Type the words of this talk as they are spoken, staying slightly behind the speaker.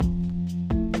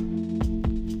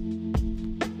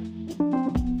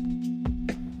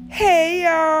Hey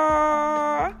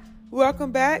y'all!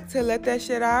 Welcome back to Let That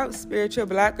Shit Out, Spiritual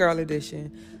Black Girl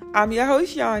Edition. I'm your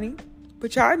host, Yanni,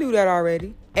 but y'all knew that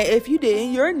already. And if you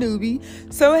didn't, you're a newbie.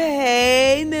 So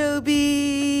hey,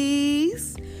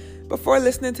 newbies! Before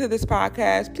listening to this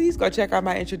podcast, please go check out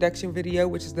my introduction video,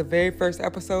 which is the very first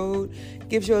episode.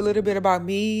 Gives you a little bit about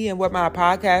me and what my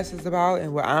podcast is about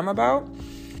and what I'm about.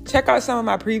 Check out some of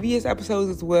my previous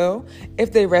episodes as well.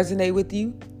 If they resonate with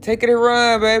you, take it and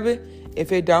run, baby.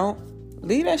 If it don't,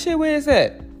 leave that shit where it's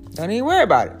at. Don't even worry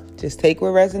about it. Just take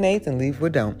what resonates and leave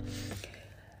what don't.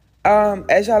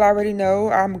 As y'all already know,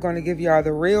 I'm going to give y'all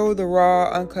the real, the raw,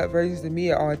 uncut versions of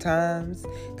me at all times.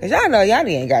 Because y'all know y'all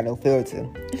ain't got no filter.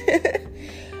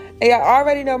 And y'all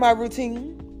already know my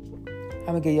routine. I'm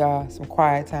going to give y'all some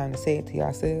quiet time to say it to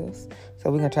yourselves.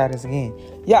 So we're going to try this again.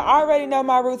 Y'all already know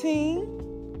my routine.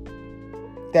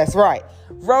 That's right.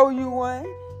 Roll you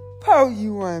one, pull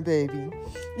you one, baby.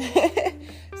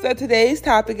 So today's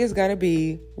topic is going to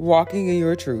be walking in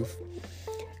your truth.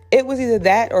 It was either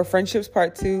that or friendships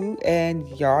part 2, and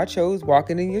y'all chose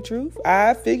walking in your truth.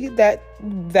 I figured that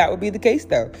would be the case,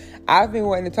 though. I've been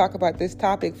wanting to talk about this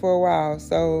topic for a while,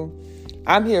 so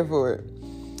I'm here for it.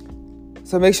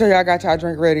 So make sure y'all got y'all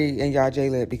drink ready and y'all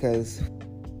J-Lit because,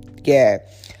 yeah.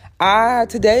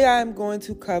 Today I'm going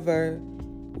to cover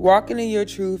walking in your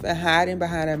truth and hiding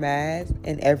behind a mask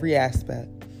in every aspect.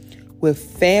 With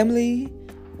family,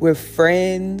 with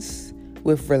friends,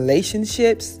 with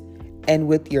relationships, and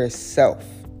with yourself.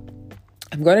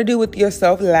 I'm going to do with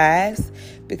yourself last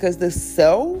because the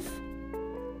self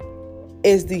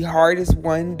is the hardest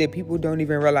one that people don't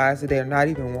even realize that they're not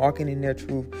even walking in their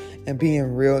truth and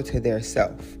being real to their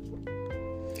self.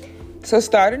 So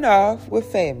starting off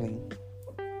with family.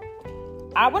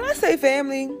 When I say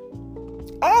family,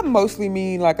 I mostly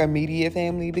mean like immediate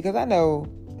family because I know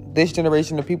this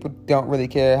generation of people don't really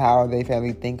care how their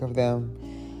family think of them.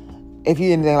 If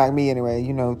you're anything like me anyway,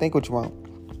 think what you want.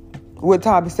 What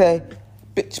Tommy say,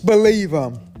 bitch, believe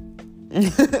them.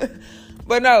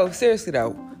 But no, seriously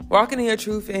though, walking in your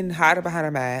truth and hiding behind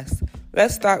a mask.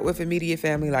 Let's start with immediate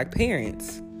family like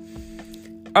parents.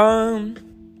 I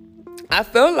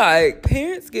feel like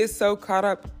parents get so caught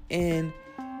up in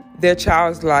their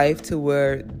child's life to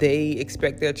where they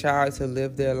expect their child to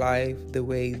live their life the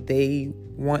way they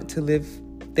want to live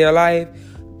their life,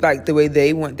 like the way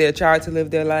they want their child to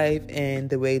live their life and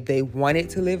the way they want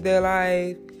it to live their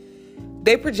life.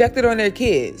 They project it on their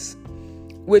kids,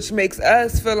 which makes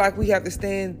us feel like we have to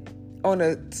stand on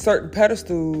a certain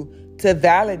pedestal to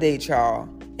validate y'all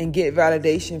and get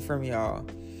validation from y'all.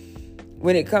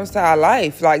 When it comes to our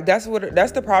life, like that's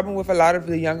the problem with a lot of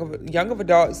the young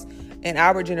adults in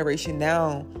our generation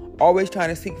now, always trying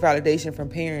to seek validation from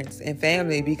parents and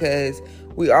family because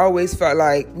we always felt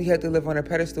like we had to live on a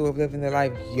pedestal of living the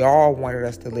life y'all wanted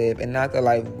us to live and not the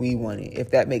life we wanted, if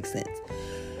that makes sense.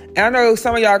 And I know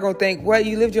some of y'all gonna think, what,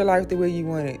 you lived your life the way you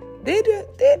wanted. Did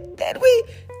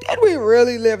we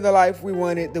really live the life we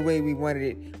wanted the way we wanted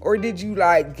it? Or did you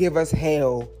give us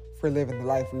hell for living the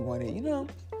life we wanted,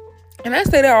 And I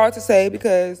say that all to say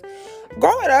because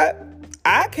growing up,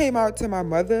 I came out to my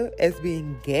mother as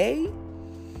being gay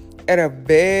at a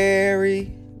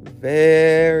very,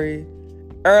 very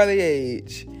early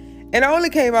age. And I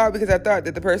only came out because I thought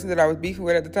that the person that I was beefing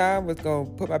with at the time was going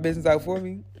to put my business out for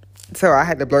me. So I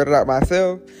had to blurt it out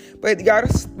myself. But y'all,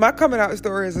 my coming out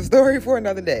story is a story for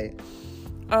another day.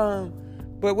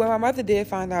 But when my mother did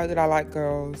find out that I like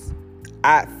girls,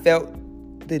 I felt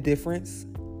the difference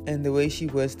in the way she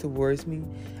was towards me.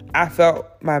 I felt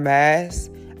my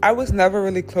mask. I was never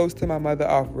really close to my mother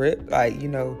off rip.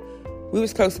 We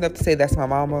was close enough to say that's my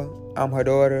mama. I'm her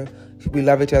daughter. We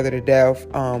love each other to death.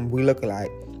 We look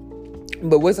alike.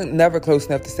 But wasn't never close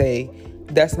enough to say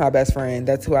that's my best friend.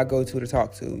 That's who I go to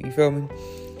talk to. You feel me?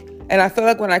 And I feel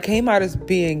like when I came out as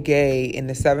being gay in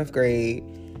the 7th grade,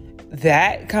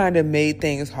 that kind of made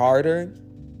things harder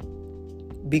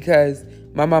because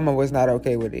my mama was not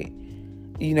okay with it.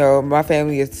 My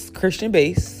family is Christian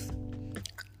based.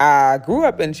 I grew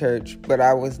up in church, but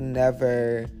I was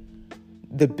never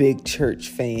the big church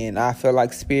fan. I feel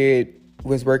like Spirit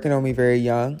was working on me very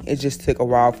young. It just took a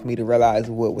while for me to realize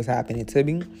what was happening to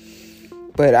me.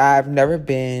 But I've never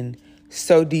been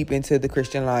so deep into the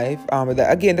Christian life.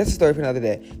 Again, that's a story for another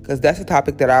day because that's a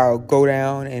topic that I'll go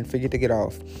down and forget to get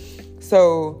off.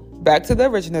 So back to the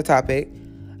original topic.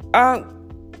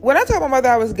 When I told my mother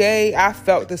I was gay, I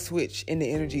felt the switch in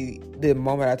the energy the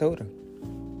moment I told her.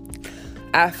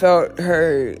 I felt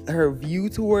her view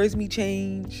towards me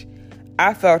change.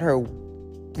 I felt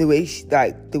the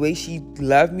way she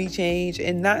loved me change.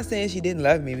 And not saying she didn't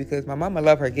love me because my mama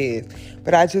loved her kids,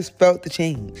 but I just felt the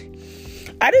change.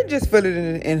 I didn't just feel it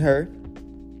in her.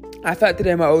 I felt it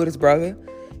in my oldest brother.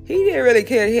 He didn't really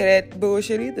care to hear that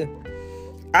bullshit either.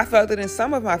 I felt it in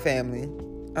some of my family.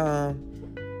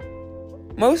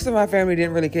 Most of my family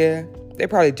didn't really care. They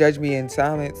probably judged me in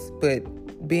silence,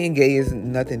 but being gay isn't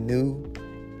nothing new.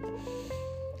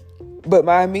 But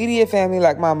my immediate family,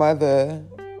 like my mother,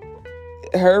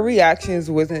 her reactions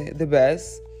wasn't the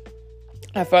best.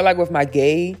 I felt like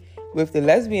with the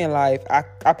lesbian life,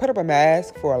 I put up a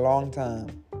mask for a long time.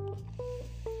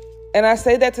 And I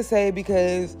say that to say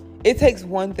because it takes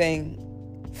one thing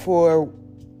for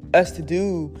us to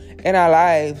do in our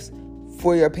lives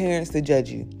for your parents to judge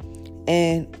you.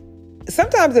 And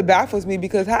sometimes it baffles me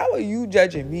because how are you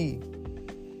judging me?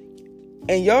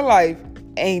 And your life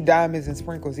ain't diamonds and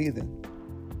sprinkles either.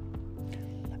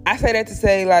 I say that to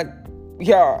say, like,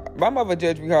 y'all, my mother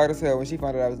judged me hard as hell when she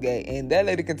found out I was gay. And that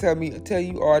lady can tell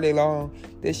you all day long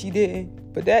that she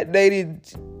didn't. But that lady,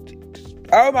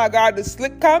 oh my God, the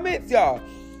slick comments, y'all.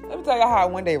 Let me tell y'all how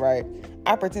one day, right?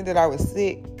 I pretended I was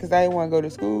sick because I didn't want to go to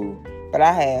school. But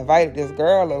I had invited this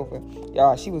girl over.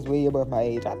 Y'all, she was way above my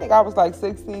age. I think I was like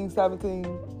 16, 17.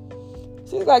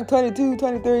 She was like 22,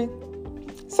 23.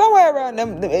 Somewhere around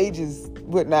them ages,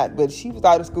 whatnot. But she was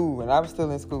out of school and I was still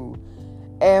in school.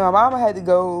 And my mama had to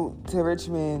go to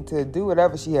Richmond to do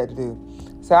whatever she had to do.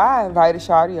 So I invited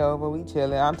Shawty over. We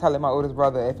chilling. I'm telling my oldest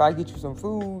brother, if I get you some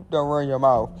food, don't run your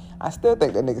mouth. I still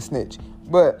think that nigga snitch.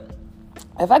 But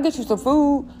if I get you some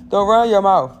food, don't run your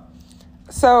mouth.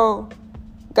 So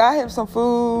got him some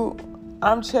food.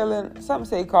 I'm chilling. Something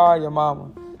say, call your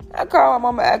mama. I called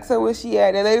my mama, asked her where she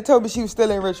at. And they told me she was still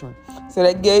in Richmond. So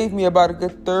that gave me about a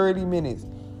good 30 minutes.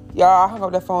 Y'all, I hung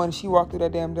up that phone and she walked through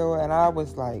that damn door. And I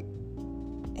was like,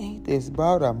 ain't this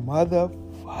about a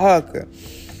motherfucker?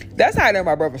 That's how I know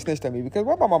my brother snitched on me. Because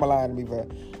what my mama lying to me for?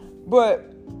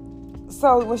 But,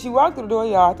 so when she walked through the door,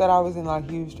 y'all, I thought I was in like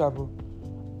huge trouble.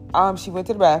 She went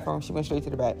to the bathroom. She went straight to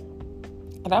the back.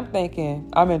 And I'm thinking,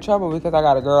 I'm in trouble because I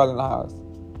got a girl in the house.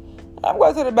 I'm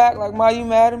going to the back like, Ma, you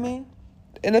mad at me?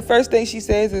 And the first thing she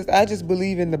says is, I just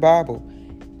believe in the Bible.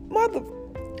 Mother,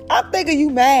 I'm thinking you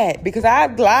mad because I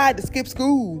lied to skip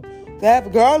school to have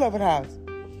a girl over the house.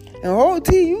 And whole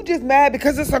T, you just mad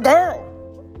because it's a girl.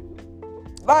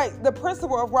 Like, the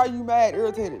principle of why you mad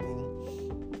irritated me.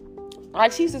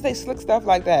 Like, she used to say slick stuff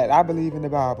like that. I believe in the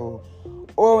Bible.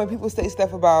 Or when people say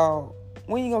stuff about,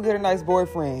 when you gonna get a nice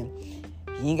boyfriend?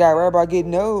 You ain't gotta worry about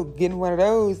getting one of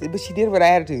those. But she did it with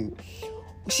attitude.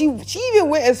 She even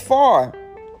went as far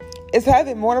as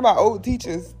having one of my old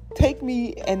teachers take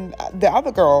me and the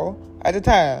other girl at the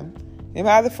time, and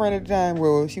my other friend at the time,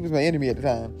 well, she was my enemy at the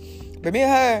time, but me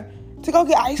and her, to go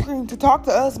get ice cream to talk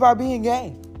to us about being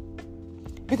gay.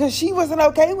 Because she wasn't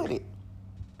okay with it.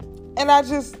 And I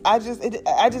just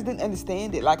didn't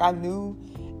understand it. Like, I knew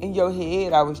in your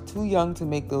head I was too young to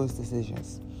make those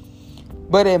decisions.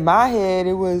 But in my head,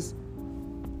 it was,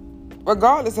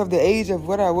 regardless of the age of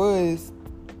what I was,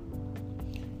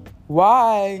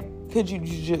 why couldn't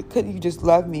you just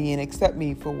love me and accept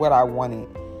me for what I wanted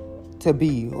to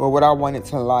be or what I wanted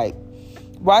to like?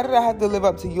 Why did I have to live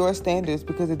up to your standards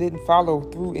because it didn't follow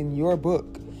through in your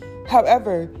book?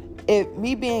 However, if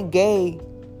me being gay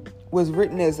was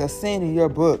written as a sin in your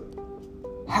book,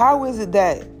 how is it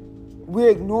that we're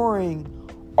ignoring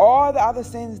all the other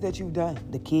sins that you've done?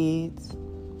 The kids,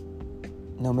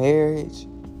 no marriage,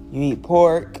 you eat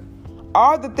pork,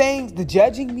 all the things, the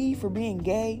judging me for being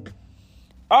gay,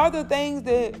 all the things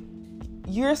that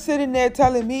you're sitting there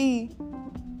telling me,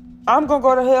 I'm going to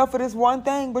go to hell for this one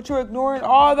thing, but you're ignoring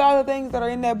all the other things that are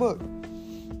in that book.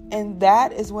 And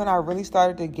that is when I really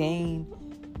started to gain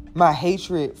my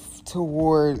hatred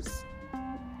towards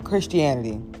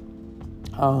Christianity.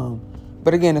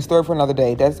 But again, a story for another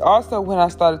day. That's also when I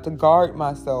started to guard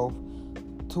myself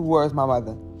towards my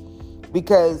mother.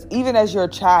 Because even as your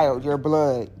child, your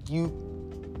blood, you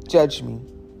judged me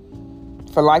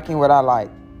for liking what I like.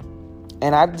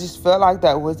 And I just felt like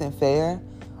that wasn't fair.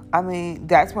 I mean,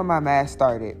 that's when my mask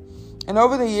started. And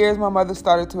over the years, my mother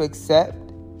started to accept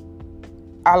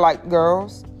I liked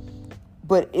girls,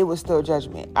 but it was still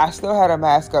judgment. I still had a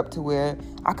mask up to where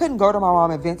I couldn't go to my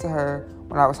mom and vent to her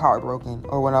when I was heartbroken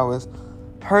or when I was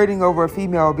hurting over a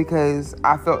female, because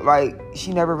I felt like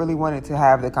she never really wanted to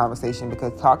have the conversation,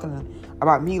 because talking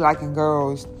about me liking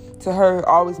girls to her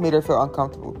always made her feel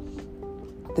uncomfortable.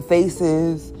 The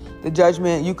faces, the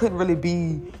judgment, you couldn't really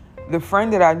be the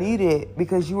friend that I needed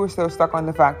because you were still stuck on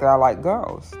the fact that I like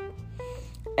girls.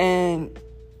 And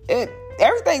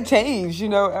everything changed, you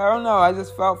know. I don't know. I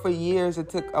just felt for years it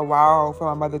took a while for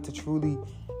my mother to truly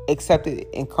accept it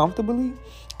and comfortably.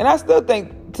 And I still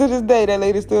think, to this day, that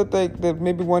lady still think that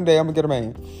maybe one day I'm going to get a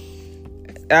man.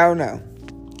 I don't know.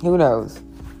 Who knows?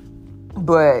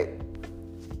 But,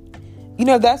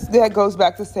 that goes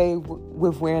back to say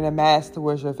with wearing a mask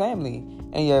towards your family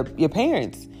and your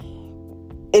parents.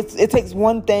 It takes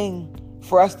one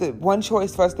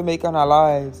choice for us to make on our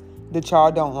lives that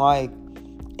y'all don't like,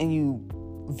 and you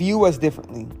view us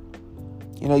differently.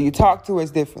 You talk to us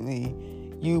differently.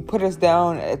 You put us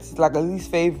down as like a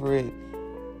least favorite.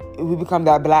 We become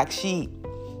that black sheep.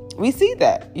 We see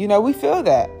that. We feel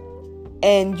that.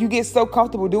 And you get so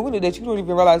comfortable doing it that you don't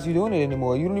even realize you're doing it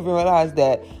anymore. You don't even realize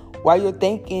that while you're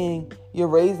thinking you're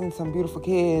raising some beautiful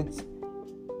kids,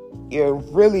 you're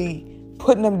really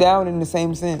putting them down in the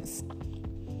same sense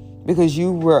because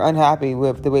you were unhappy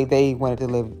with the way they wanted to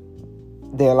live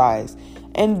their lives.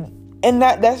 And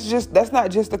that's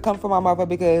not just to come from my mother,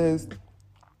 because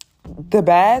the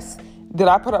mask that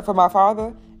I put up for my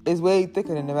father is way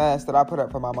thicker than the mask that I put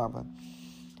up for my mother.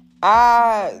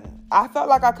 I felt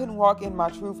like I couldn't walk in my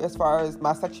truth as far as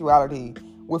my sexuality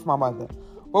with my mother.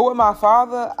 But with my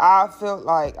father, I felt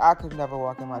like I could never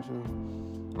walk in my truth.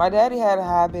 My daddy had a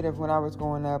habit of, when I was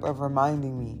growing up, of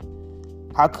reminding me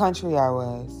how country I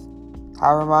was,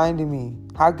 reminding me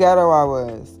how ghetto I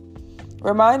was,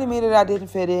 reminding me that I didn't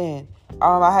fit in.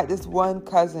 I had this one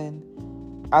cousin.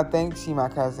 I think she my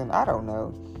cousin. I don't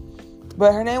know.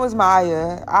 But her name was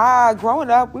Maya. Growing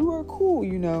up, we were cool,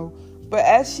 But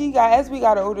as we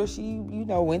got older, she,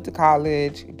 went to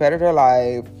college, bettered her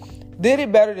life, did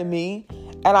it better than me.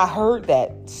 And I heard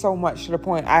that so much to the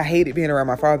point I hated being around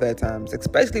my father at times,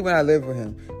 especially when I lived with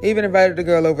him. They even invited the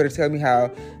girl over to tell me how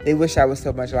they wish I was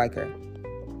so much like her.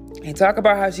 And talk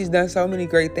about how she's done so many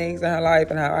great things in her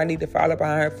life and how I need to follow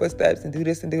behind her footsteps and do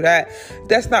this and do that.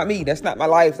 That's not me. That's not my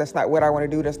life. That's not what I want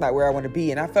to do. That's not where I want to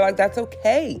be. And I feel like that's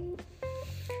okay.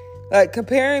 Like,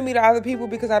 comparing me to other people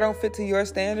because I don't fit to your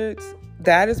standards,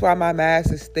 that is why my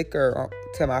mask is thicker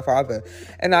to my father.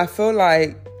 And I feel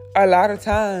like a lot of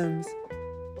times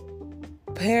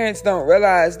parents don't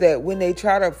realize that when they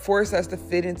try to force us to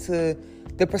fit into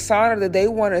the persona that they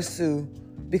want us to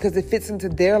because it fits into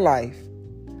their life,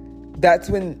 that's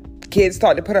when kids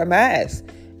start to put on masks.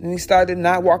 And we started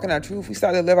not walking our truth. We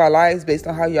started to live our lives based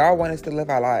on how y'all want us to live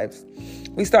our lives.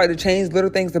 We started to change little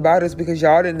things about us because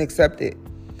y'all didn't accept it.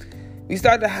 We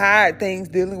started to hide things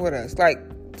dealing with us. Like,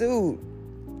 dude,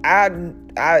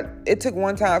 it took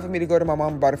one time for me to go to my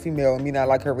mom about a female and me not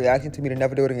like her reaction to me to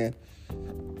never do it again.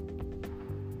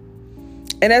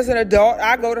 And as an adult,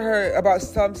 I go to her about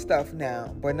some stuff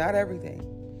now, but not everything.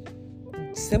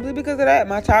 Simply because of that,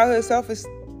 my childhood self is,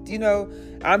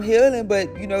 I'm healing, but,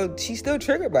 she's still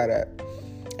triggered by that.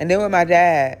 And then with my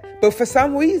dad, but for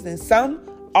some reason, some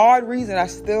odd reason, I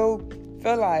still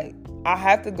feel like I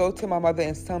have to go to my mother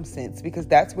in some sense, because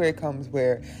that's where it comes,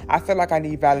 where I feel like I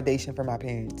need validation from my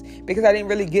parents, because I didn't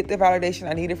really get the validation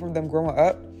I needed from them growing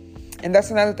up. And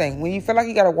that's another thing. When you feel like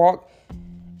you got to walk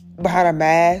behind a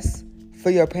mask for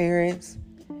your parents,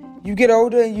 you get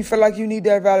older and you feel like you need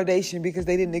that validation because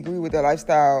they didn't agree with their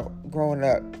lifestyle growing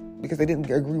up, because they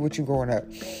didn't agree with you growing up.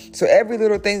 So every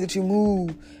little thing that you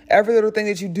move, every little thing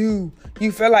that you do,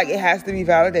 you feel like it has to be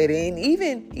validated. And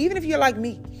even if you're like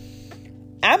me,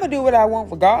 I'm going to do what I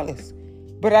want regardless.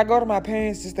 But I go to my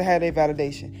parents just to have their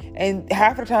validation. And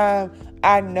half the time,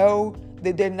 I know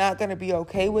that they're not going to be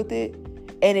okay with it.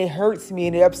 And it hurts me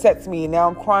and it upsets me. And now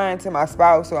I'm crying to my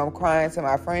spouse or I'm crying to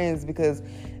my friends because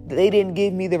they didn't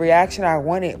give me the reaction I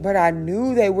wanted. But I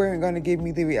knew they weren't going to give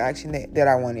me the reaction that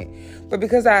I wanted. But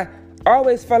because I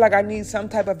always felt like I need some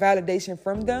type of validation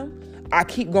from them, I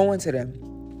keep going to them.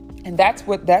 And that's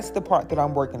the part that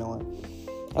I'm working on.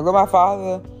 I go my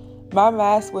father, my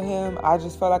mask with him, I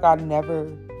just felt like I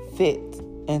never fit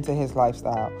into his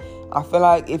lifestyle. I feel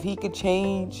like if he could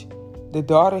change the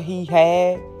daughter he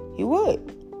had, he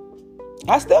would.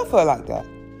 I still feel like that.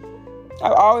 I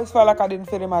always felt like I didn't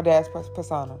fit in my dad's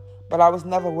persona, but I was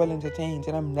never willing to change,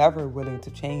 and I'm never willing to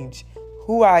change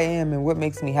who I am and what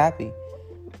makes me happy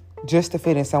just to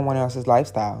fit in someone else's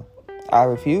lifestyle. I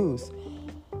refuse.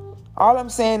 All I'm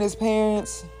saying is,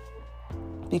 parents,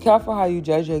 be careful how you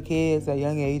judge your kids at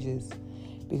young ages,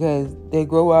 because they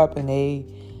grow up and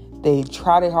they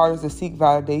try their hardest to seek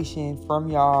validation from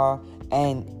y'all,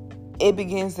 and it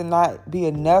begins to not be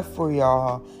enough for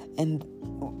y'all,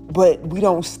 but we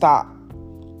don't stop.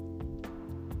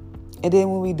 And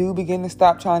then when we do begin to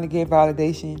stop trying to get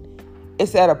validation,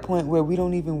 it's at a point where we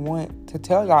don't even want to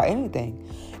tell y'all anything.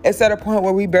 It's at a point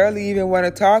where we barely even want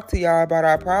to talk to y'all about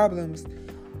our problems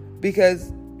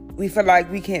because we feel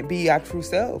like we can't be our true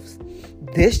selves.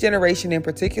 This generation in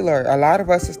particular, a lot of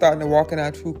us are starting to walk in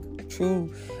our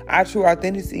true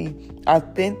authenticity.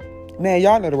 Man,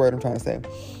 y'all know the word I'm trying to say.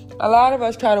 A lot of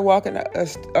us try to walk in,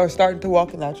 are starting to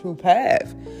walk in our true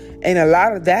path. And a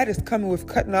lot of that is coming with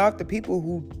cutting off the people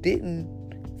who didn't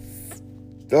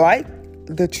like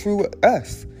the true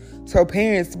us. So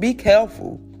parents, be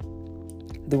careful.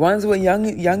 The ones with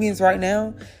youngins right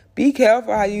now, be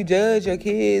careful how you judge your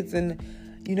kids, and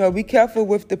be careful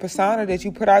with the persona that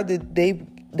you put out that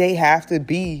they have to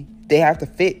be. They have to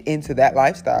fit into that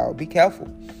lifestyle. Be careful.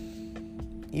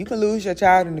 You can lose your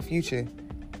child in the future.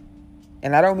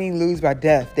 And I don't mean lose by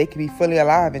death. They can be fully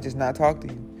alive and just not talk to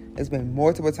you. There's been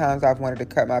multiple times I've wanted to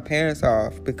cut my parents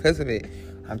off because of it.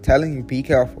 I'm telling you, be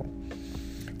careful.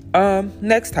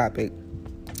 Next topic.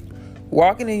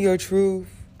 Walking in your truth.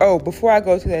 Oh, before I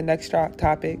go to that next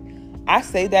topic, I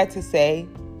say that to say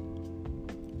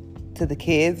to the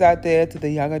kids out there, to the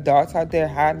young adults out there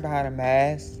hiding behind a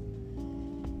mask,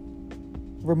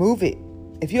 remove it.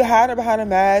 If you're hiding behind a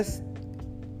mask,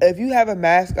 if you have a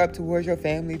mask up towards your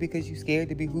family because you're scared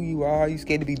to be who you are, you're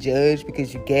scared to be judged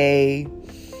because you're gay,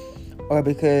 or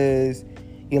because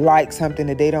you like something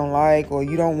that they don't like, or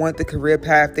you don't want the career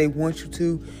path they want you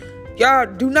to, y'all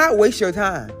do not waste your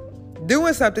time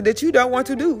doing something that you don't want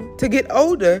to do to get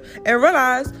older and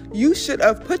realize you should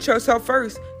have put yourself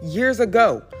first years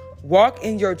ago. Walk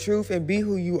in your truth and be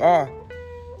who you are.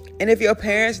 And if your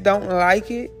parents don't like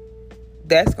it,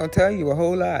 that's going to tell you a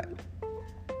whole lot.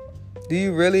 Do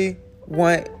you really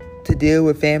want to deal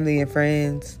with family and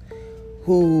friends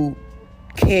who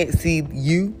can't see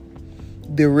you,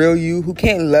 the real you, who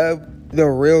can't love the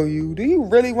real you? Do you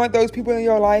really want those people in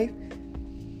your life?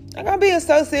 Like, I'm being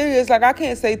so serious. Like, I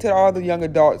can't say to all the young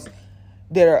adults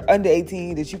that are under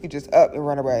 18 that you could just up and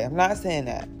run away. I'm not saying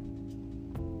that.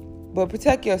 But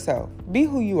protect yourself. Be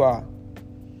who you are.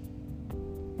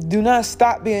 Do not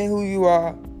stop being who you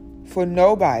are for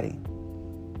nobody.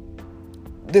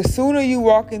 The sooner you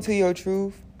walk into your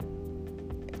truth,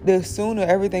 the sooner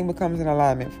everything becomes in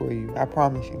alignment for you. I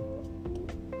promise you.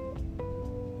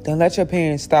 Don't let your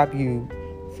parents stop you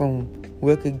from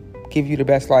what could give you the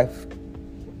best life.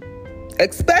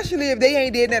 Especially if they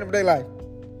ain't did nothing with their life.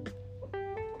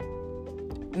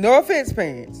 No offense,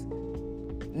 parents.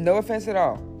 No offense at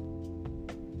all.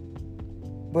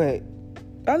 But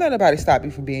don't let nobody stop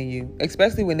you from being you.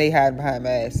 Especially when they hide behind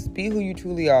masks. Be who you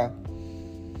truly are.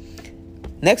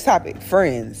 Next topic,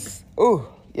 friends. Ooh,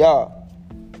 y'all.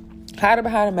 Hiding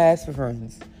behind a mask for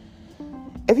friends.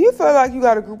 If you feel like you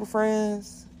got a group of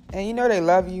friends and you know they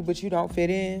love you but you don't fit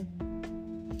in,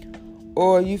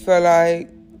 or you feel like,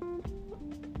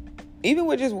 even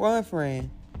with just one friend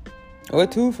or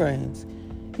two friends,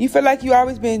 you feel like you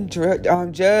always been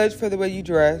judged for the way you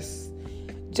dress,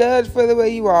 judged for the way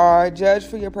you are, judged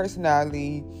for your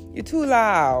personality. You're too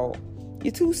loud.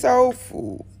 You're too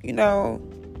soulful,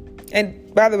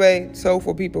 And by the way,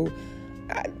 soulful people,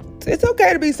 it's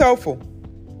okay to be soulful,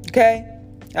 okay?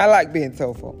 I like being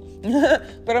soulful.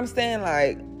 But I'm saying,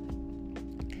 like,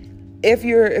 if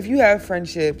you have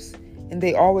friendships and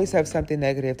they always have something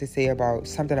negative to say about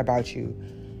something about you,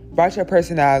 about your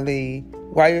personality,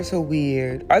 why you're so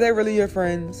weird, are they really your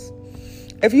friends?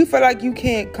 If you feel like you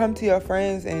can't come to your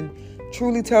friends and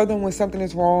truly tell them when something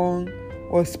is wrong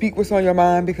or speak what's on your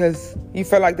mind because you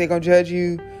feel like they're going to judge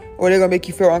you or they're going to make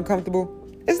you feel uncomfortable,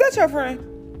 is that your friend?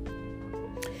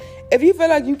 If you feel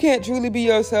like you can't truly be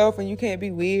yourself and you can't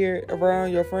be weird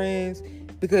around your friends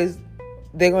because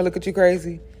they're going to look at you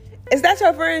crazy, is that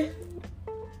your friend?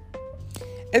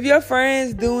 If your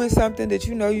friend's doing something that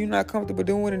you know you're not comfortable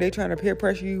doing and they're trying to peer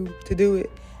pressure you to do it,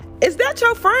 is that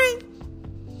your friend?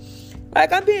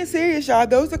 Like, I'm being serious, y'all.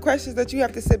 Those are questions that you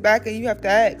have to sit back and you have to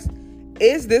ask.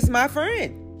 Is this my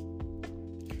friend?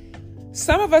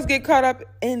 Some of us get caught up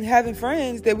in having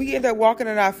friends that we end up walking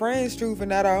in our friends' truth and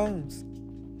not our own.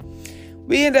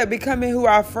 We end up becoming who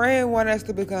our friend wants us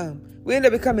to become. We end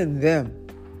up becoming them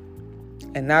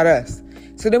and not us.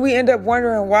 So then we end up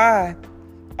wondering why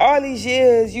all these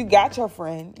years you got your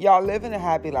friend, y'all living a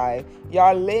happy life,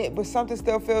 y'all lit, but something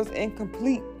still feels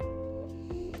incomplete.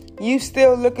 You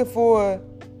still looking for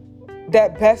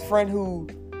that best friend who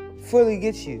fully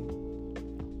gets you.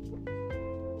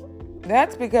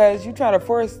 That's because you trying to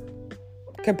force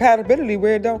compatibility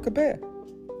where it don't compare.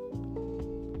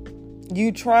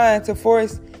 You trying to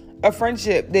force a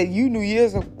friendship that you knew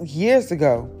years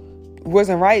ago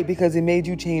wasn't right because it made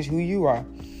you change who you are.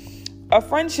 A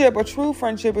friendship, a true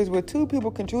friendship, is where two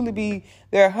people can truly be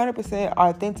their 100%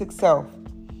 authentic self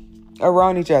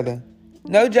around each other.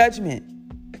 No judgment.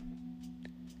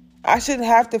 I shouldn't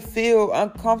have to feel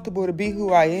uncomfortable to be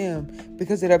who I am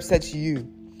because it upsets you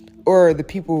or the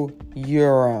people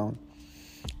you're around.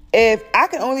 If I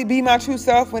can only be my true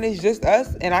self when it's just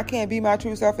us and I can't be my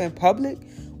true self in public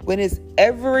when it's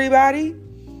everybody,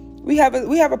 we have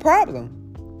a problem.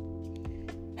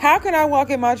 How can I walk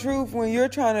in my truth when you're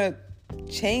trying to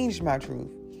change my truth?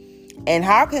 And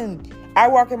how can I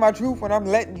walk in my truth when I'm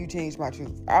letting you change my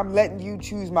truth? I'm letting you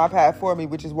choose my path for me,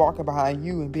 which is walking behind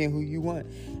you and being who you want.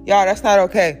 Y'all, that's not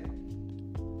okay.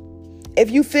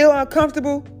 If you feel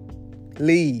uncomfortable,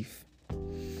 leave.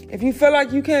 If you feel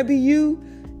like you can't be you,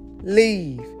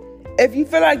 leave. If you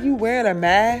feel like you wearing a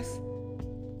mask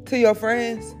to your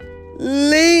friends,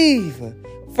 leave.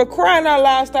 For crying out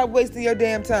loud, stop wasting your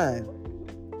damn time.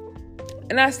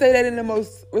 And I say that in the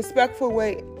most respectful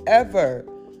way ever.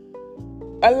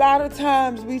 A lot of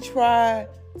times we try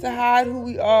to hide who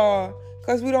we are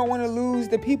because we don't want to lose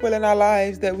the people in our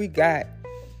lives that we got.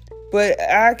 But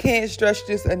I can't stress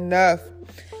this enough.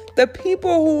 The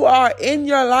people who are in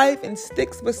your life and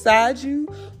sticks beside you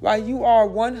while you are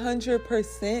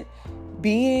 100%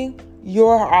 being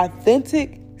your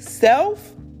authentic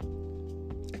self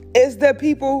is the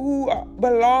people who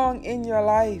belong in your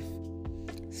life.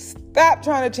 Stop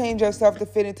trying to change yourself to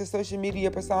fit into social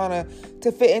media persona, to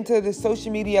fit into the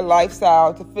social media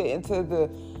lifestyle, to fit into the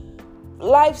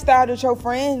lifestyle that your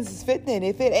friends is fitting in.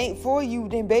 If it ain't for you,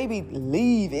 then baby,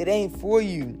 leave. It ain't for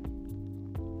you.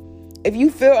 If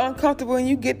you feel uncomfortable and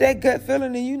you get that gut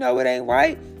feeling and you know it ain't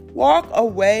right, walk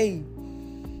away.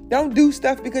 Don't do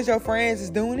stuff because your friends is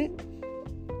doing it.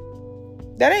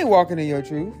 That ain't walking in your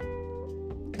truth.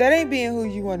 That ain't being who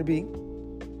you want to be.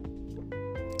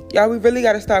 Y'all, we really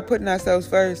got to start putting ourselves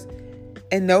first.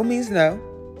 And no means no.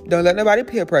 Don't let nobody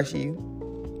peer pressure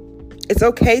you. It's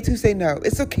okay to say no.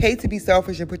 It's okay to be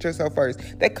selfish and put yourself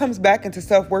first. That comes back into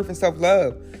self-worth and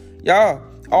self-love. Y'all,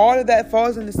 all of that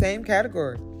falls in the same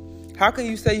category. How can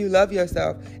you say you love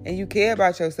yourself and you care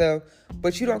about yourself,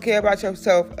 but you don't care about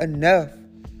yourself enough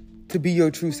to be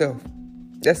your true self?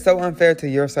 That's so unfair to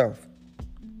yourself.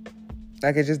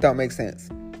 Like, it just don't make sense.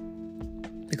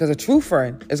 Because a true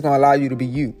friend is going to allow you to be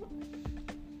you.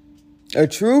 A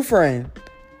true friend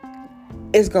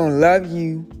is going to love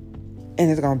you and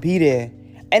is going to be there.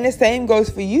 And the same goes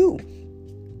for you.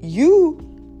 You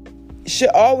should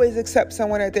always accept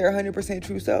someone at their 100%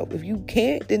 true self. If you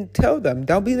can't, then tell them.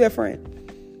 Don't be their friend.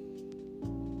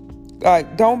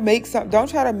 Like, don't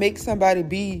try to make somebody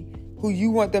be who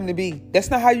you want them to be. That's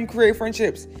not how you create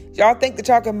friendships. Y'all think that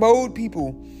y'all can mold people.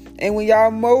 And when y'all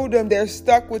mold them, they're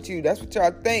stuck with you. That's what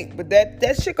y'all think. But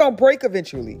that shit gonna break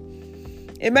eventually.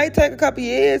 It may take a couple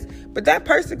years, but that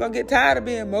person gonna get tired of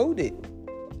being molded.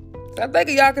 So I'm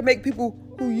thinking y'all can make people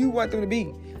who you want them to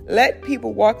be. Let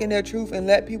people walk in their truth and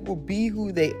let people be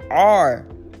who they are.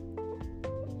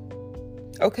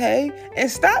 Okay?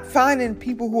 And stop finding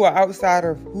people who are outside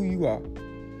of who you are.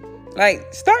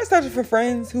 Like, start searching for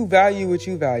friends who value what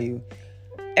you value.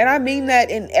 And I mean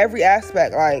that in every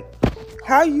aspect. Like,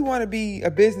 how you want to be a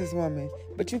businesswoman,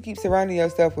 but you keep surrounding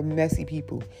yourself with messy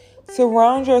people.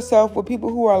 Surround yourself with people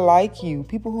who are like you,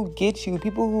 people who get you,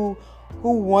 people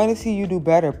who want to see you do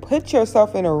better. Put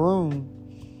yourself in a room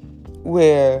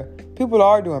where people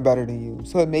are doing better than you,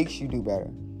 so it makes you do better.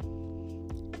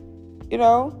 You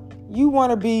know, you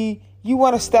want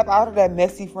to step out of that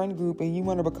messy friend group and you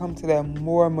want to become to that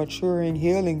more maturing,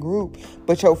 healing group,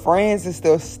 but your friends are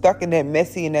still stuck in that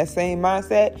messy and that same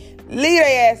mindset. Leave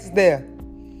their asses there.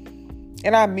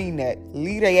 And I mean that.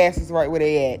 Leave their asses right where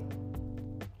they at.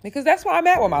 Because that's where I'm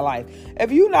at with my life.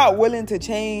 If you're not willing to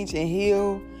change and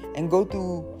heal and go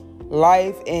through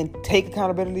life and take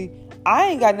accountability, I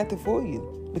ain't got nothing for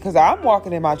you. Because I'm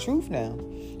walking in my truth now.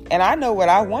 And I know what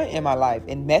I want in my life.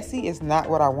 And messy is not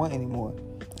what I want anymore.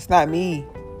 It's not me.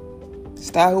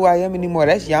 It's not who I am anymore.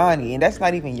 That's Yanni. And that's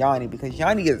not even Yanni, because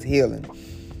Yanni is healing.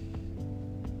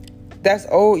 That's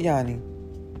old Yanni.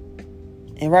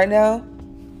 And right now,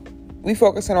 we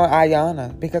focusing on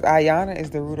Ayana, because Ayana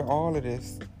is the root of all of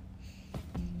this.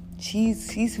 She's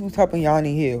who's helping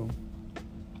Yanni heal.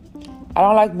 I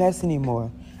don't like mess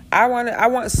anymore. I want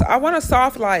a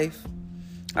soft life.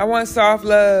 I want soft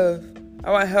love.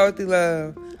 I want healthy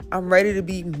love. I'm ready to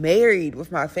be married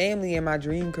with my family and my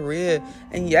dream career.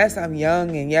 And yes, I'm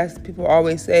young. And yes, people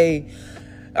always say,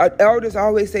 elders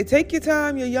always say, take your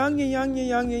time. You're young, you're young, you're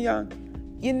young, you're young.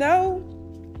 You know,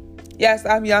 yes,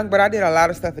 I'm young, but I did a lot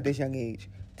of stuff at this young age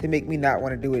to make me not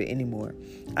want to do it anymore.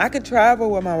 I could travel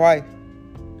with my wife.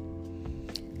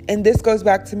 And this goes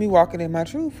back to me walking in my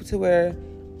truth, to where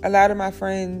a lot of my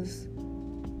friends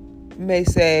and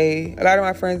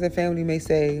family may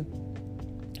say,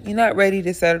 you're not ready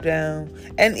to settle down.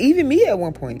 And even me at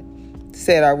one point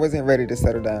said I wasn't ready to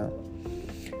settle down,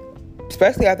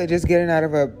 especially after just getting out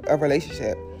of a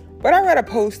relationship. But I read a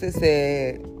post that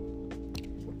said,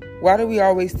 why do we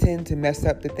always tend to mess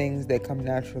up the things that come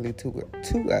naturally to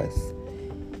us?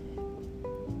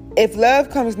 If love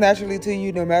comes naturally to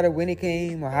you, no matter when it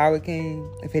came or how it came,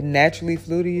 if it naturally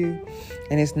flew to you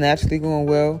and it's naturally going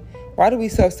well, why do we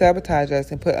self-sabotage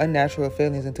us and put unnatural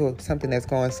feelings into something that's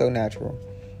going so natural?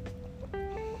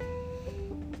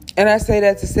 And I say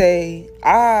that to say,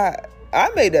 I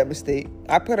made that mistake.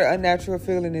 I put an unnatural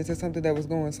feeling into something that was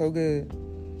going so good.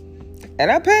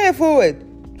 And I'm paying for it.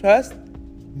 Trust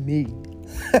me.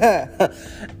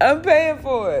 I'm paying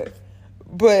for it.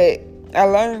 But I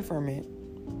learned from it.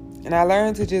 And I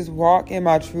learned to just walk in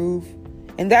my truth.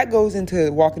 And that goes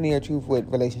into walking in your truth with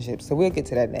relationships. So we'll get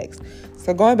to that next.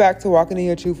 So going back to walking in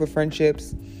your truth with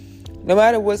friendships, no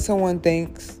matter what someone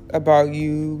thinks about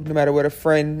you, no matter what a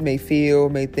friend may feel,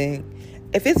 may think,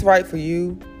 if it's right for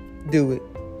you, do it.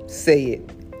 Say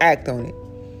it. Act on it.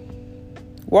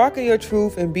 Walk in your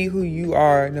truth and be who you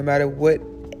are, no matter what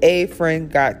a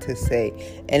friend got to say.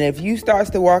 And if you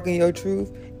start to walk in your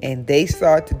truth and they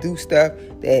start to do stuff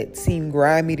that seem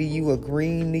grimy to you or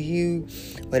green to you,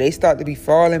 or they start to be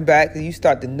falling back and you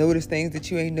start to notice things that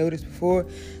you ain't noticed before,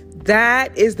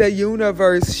 that is the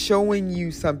universe showing you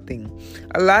something.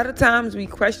 A lot of times we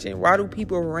question, why do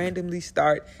people randomly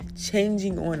start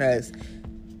changing on us?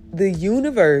 The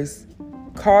universe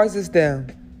causes them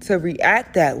to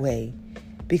react that way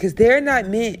because they're not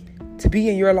meant to be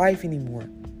in your life anymore.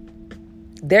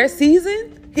 Their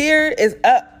season here is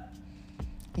up.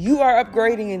 You are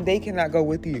upgrading and they cannot go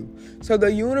with you. So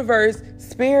the universe,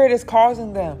 spirit is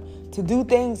causing them to do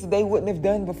things that they wouldn't have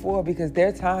done before because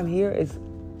their time here is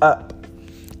up.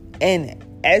 And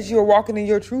as you're walking in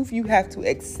your truth, you have to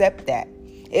accept that.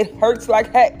 It hurts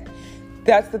like heck.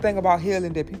 That's the thing about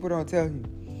healing that people don't tell you.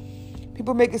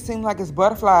 People make it seem like it's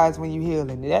butterflies when you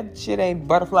healing. That shit ain't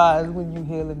butterflies when you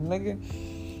healing,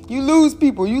 nigga. You lose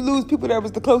people. You lose people that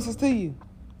was the closest to you.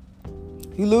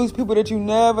 You lose people that you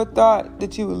never thought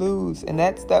that you would lose. And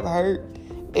that stuff hurt.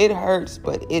 It hurts,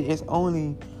 but it is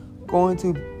only going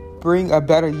to bring a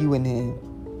better you in the end.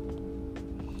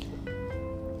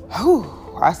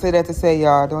 Whew. I say that to say,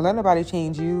 y'all, don't let nobody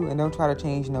change you and don't try to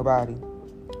change nobody.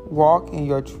 Walk in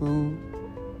your true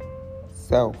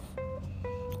self.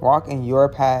 Walk in your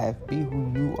path. Be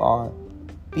who you are.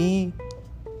 Be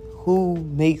who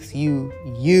makes you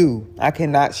you. I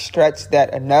cannot stretch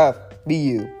that enough. Be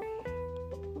you.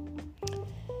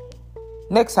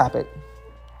 Next topic.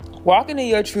 Walking in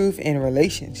your truth in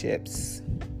relationships.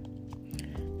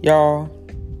 Y'all,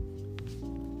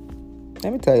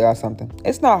 let me tell y'all something.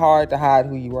 It's not hard to hide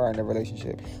who you are in a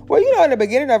relationship. Well, in the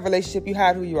beginning of a relationship, you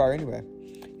hide who you are anyway.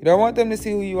 You don't want them to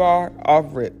see who you are off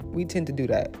rip. We tend to do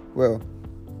that. Well,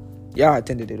 y'all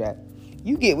tend to do that.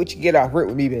 You get what you get off rip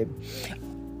with me, baby.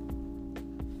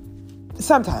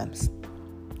 Sometimes.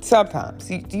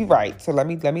 You're right. So let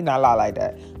me not lie like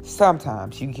that.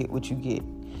 Sometimes you get what you get.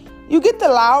 You get the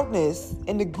loudness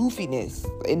and the goofiness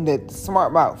and the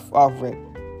smart mouth off rip.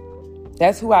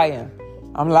 That's who I am.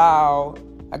 I'm loud.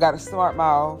 I got a smart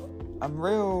mouth. I'm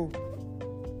real.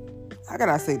 How can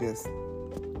I say this?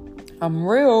 I'm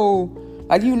real.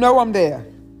 Like, I'm there.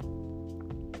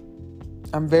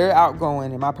 I'm very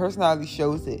outgoing and my personality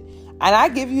shows it. And I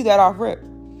give you that off rip.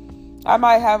 I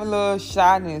might have a little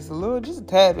shyness, just a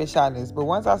tad bit shyness. But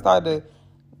once I start to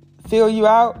feel you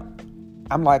out,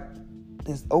 I'm like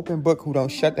this open book who don't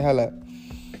shut the hell up.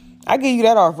 I give you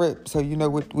that off rip so you know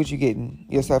what you're getting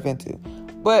yourself into.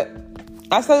 But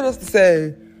I say this to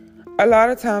say, a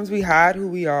lot of times we hide who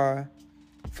we are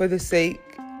for the sake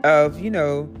of,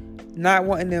 not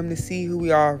wanting them to see who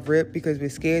we are off rip because we're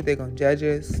scared they're going to judge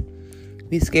us.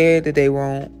 We're scared that they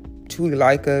won't truly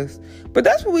like us. But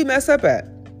that's what we mess up at.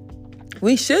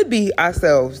 We should be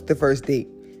ourselves the first date.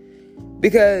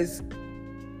 Because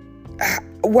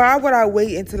why would I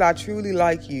wait until I truly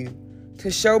like you to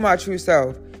show my true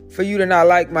self for you to not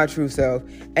like my true self?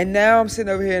 And now I'm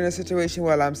sitting over here in a situation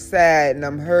where I'm sad and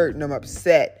I'm hurt and I'm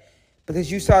upset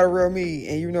because you saw the real me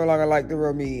and you no longer like the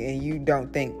real me and you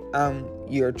don't think I'm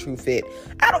your true fit.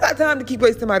 I don't got time to keep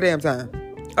wasting my damn time.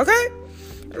 Okay?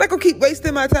 I'm not going to keep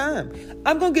wasting my time.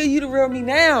 I'm going to give you the real me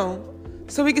now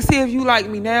so we can see if you like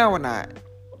me now or not.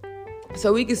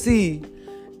 So we can see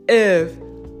if,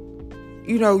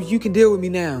 you can deal with me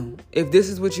now. If this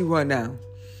is what you want now.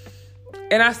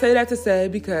 And I say that to say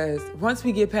because once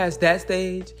we get past that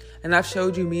stage, and I've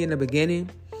showed you me in the beginning,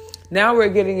 now we're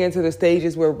getting into the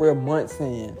stages where we're months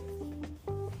in.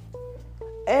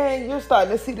 And you're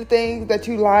starting to see the things that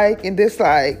you like and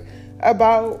dislike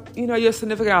about, your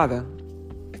significant other.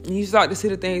 And you start to see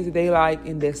the things that they like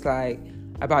and dislike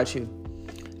about you.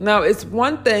 Now, it's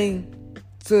one thing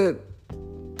to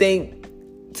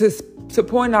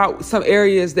point out some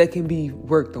areas that can be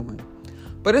worked on.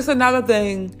 But it's another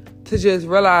thing to just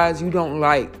realize you don't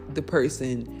like the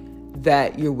person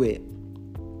that you're with.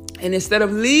 And instead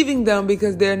of leaving them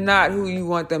because they're not who you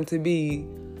want them to be,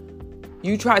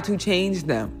 you try to change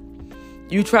them.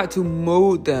 You try to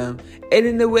mold them. And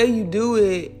in the way you do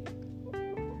it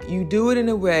in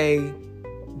a way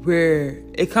where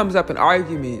it comes up in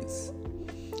arguments.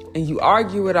 And you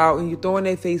argue it out and you throw in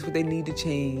their face what they need to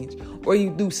change. Or you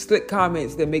do slick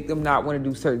comments that make them not want to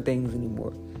do certain things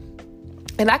anymore.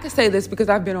 And I can say this because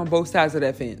I've been on both sides of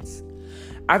that fence.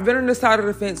 I've been on the side of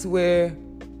the fence where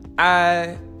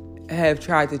I have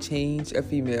tried to change a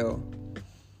female.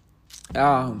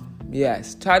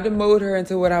 Tried to mold her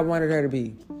into what I wanted her to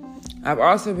be. I've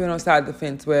also been on the side of the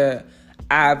fence where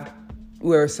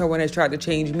someone has tried to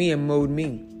change me and mold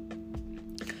me.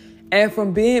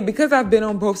 And because I've been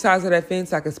on both sides of that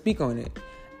fence, I can speak on it.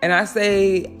 And I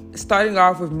say, starting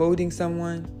off with molding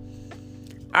someone,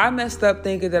 I messed up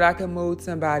thinking that I could mold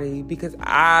somebody because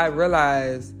I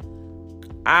realized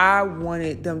I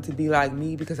wanted them to be like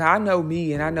me because I know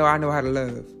me and I know how to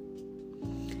love.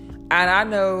 And I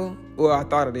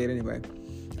thought I did anyway.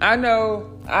 I know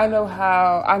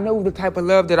the type of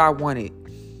love that I wanted.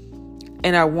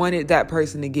 And I wanted that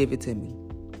person to give it to me.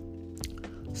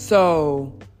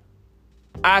 So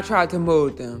I tried to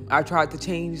mold them. I tried to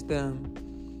change them.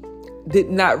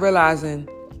 Not realizing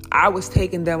I was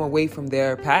taking them away from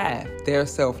their path, their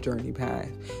self-journey path,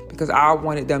 because I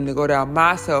wanted them to go down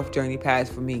my self-journey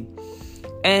path for me.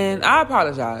 And I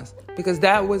apologize because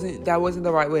that wasn't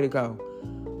the right way to go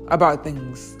about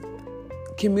things.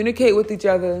 Communicate with each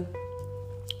other.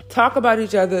 Talk to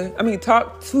each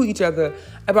other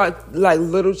about like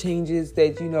little changes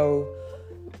that,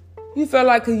 you feel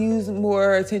like could use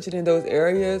more attention in those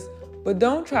areas. But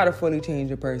don't try to fully change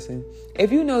a person.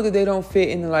 If you know that they don't fit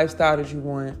in the lifestyle that you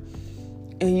want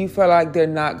and you feel like they're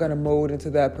not going to mold into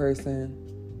that person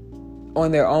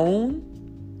on their own,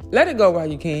 let it go while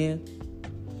you can.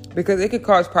 Because it could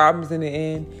cause problems in the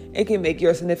end. It can make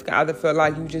your significant other feel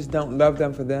like you just don't love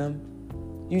them for them.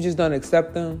 You just don't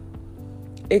accept them.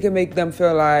 It can make them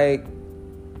feel like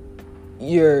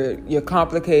you're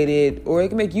complicated, or it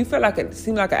can make you seem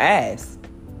like an ass.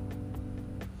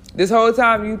 This whole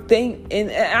time you think,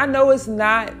 and I know it's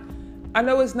not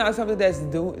something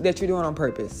that you're doing on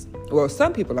purpose. Well,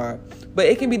 some people are, but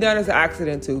it can be done as an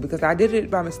accident too, because I did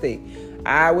it by mistake.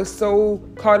 I was so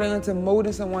caught into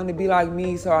molding someone to be like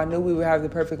me, so I knew we would have the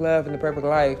perfect love and the perfect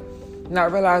life,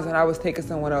 not realizing I was taking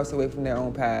someone else away from their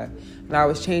own path, and I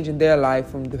was changing their life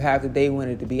from the path that they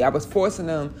wanted to be. I was forcing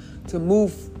them to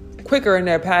move quicker in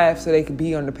their path so they could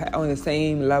be on the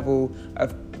same level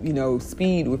of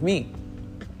speed with me.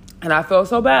 And I felt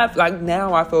so bad. Like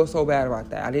now I feel so bad about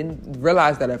that. I didn't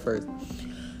realize that at first.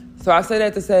 So I say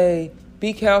that to say,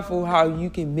 be careful how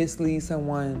you can mislead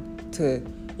someone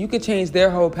you could change their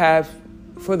whole path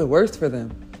for the worst for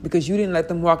them because you didn't let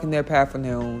them walk in their path on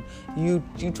their own. You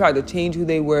tried to change who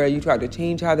they were. You tried to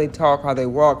change how they talk, how they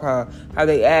walk, how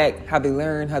they act, how they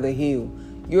learn, how they heal.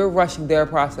 You're rushing their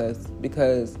process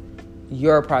because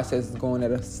your process is going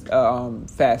at a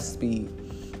fast speed.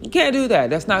 You can't do that.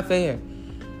 That's not fair.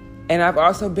 And I've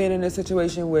also been in a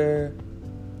situation where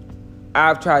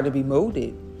I've tried to be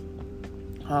molded,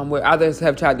 where others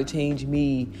have tried to change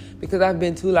me because I've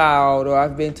been too loud, or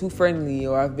I've been too friendly,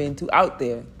 or I've been too out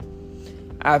there.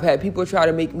 I've had people try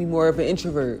to make me more of an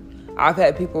introvert. I've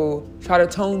had people try to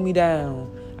tone me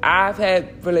down. I've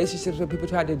had relationships where people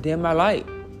tried to dim my light.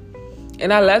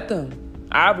 And I let them.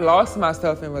 I've lost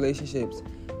myself in relationships,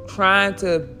 trying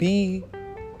to be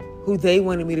who they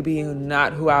wanted me to be and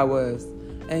not who I was.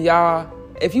 And y'all,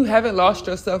 if you haven't lost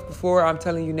yourself before, I'm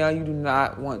telling you now, you do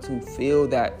not want to feel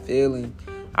that feeling.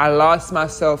 I lost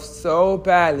myself so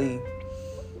badly,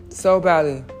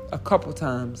 a couple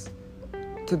times,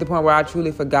 to the point where I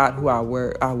truly forgot who I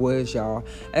was, y'all.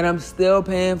 And I'm still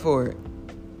paying for it.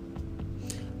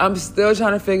 I'm still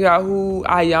trying to figure out who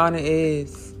Ayana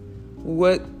is.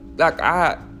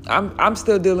 I'm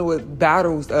still dealing with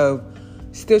battles of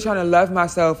still trying to love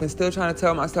myself and still trying to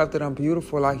tell myself that I'm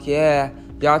beautiful. Like, yeah,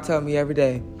 y'all tell me every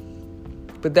day.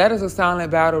 But that is a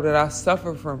silent battle that I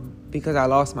suffer from because I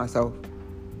lost myself.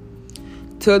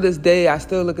 Till this day, I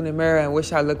still look in the mirror and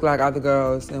wish I looked like other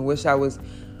girls and wish I was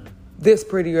this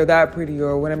pretty or that pretty,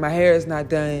 or when my hair is not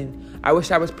done. I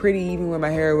wish I was pretty even when my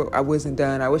hair wasn't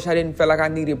done. I wish I didn't feel like I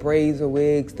needed braids or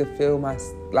wigs to feel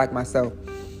like myself.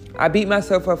 I beat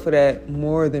myself up for that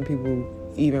more than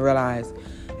people even realize.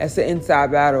 It's an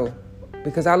inside battle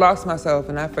because I lost myself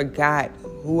and I forgot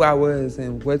who I was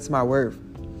and what's my worth.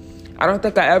 I don't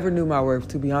think I ever knew my worth,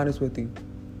 to be honest with you.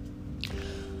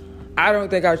 I don't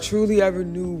think I truly ever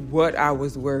knew what I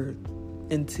was worth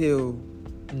until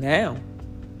now.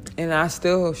 And I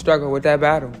still struggle with that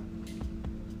battle.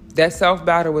 That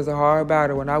self-battle was a hard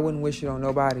battle, and I wouldn't wish it on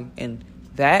nobody. And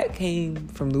that came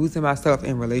from losing myself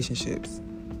in relationships.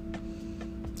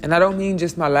 And I don't mean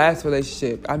just my last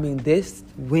relationship. I mean, this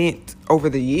went over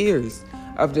the years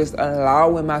of just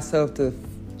allowing myself to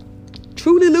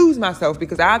truly lose myself,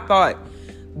 because I thought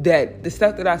that the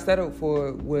stuff that I settled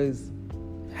for was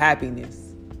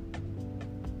happiness.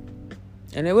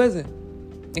 And it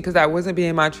wasn't, because I wasn't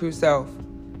being my true self.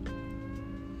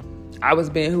 I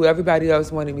was being who everybody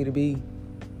else wanted me to be.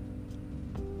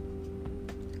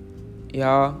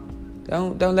 Y'all,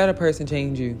 don't let a person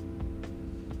change you.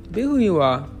 Be who you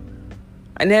are.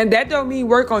 And then that don't mean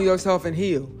work on yourself and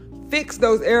heal. Fix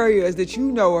those areas that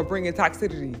you know are bringing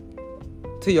toxicity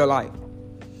to your life.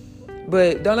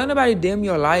 But don't let nobody dim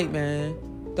your light, man.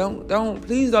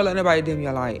 Please don't let nobody dim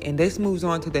your light. And this moves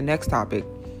on to the next topic.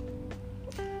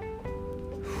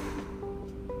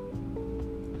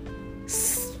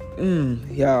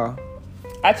 Y'all.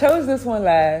 I chose this one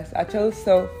last.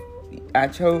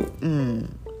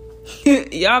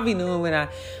 Y'all be knowing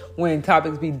when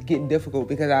topics be getting difficult,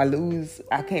 because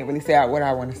I can't really say out what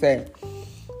I want to say.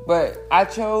 But I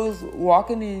chose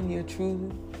walking in your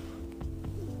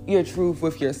truth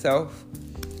with yourself.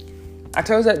 I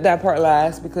chose that part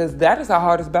last because that is our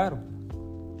hardest battle.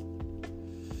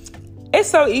 It's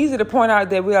so easy to point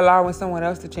out that we're allowing someone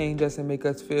else to change us and make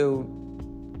us feel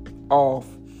off.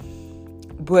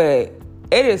 But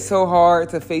it is so hard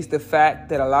to face the fact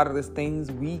that a lot of the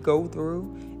things we go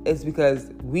through is because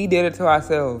we did it to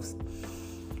ourselves.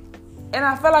 And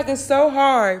I feel like it's so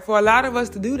hard for a lot of us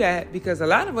to do that, because a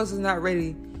lot of us is not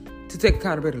ready to take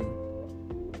accountability.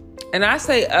 And I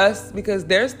say us because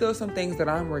there's still some things that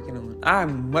I'm working on.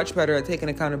 I'm much better at taking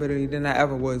accountability than I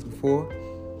ever was before.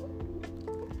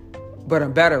 But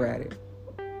I'm better at it.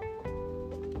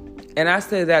 And I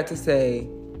say that to say,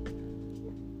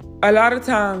 a lot of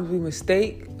times we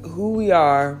mistake who we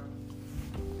are,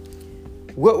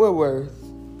 what we're worth.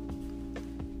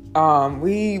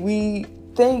 We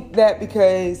think that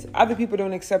because other people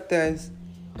don't accept us,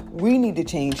 we need to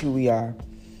change who we are.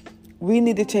 We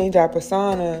need to change our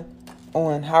persona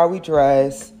on how we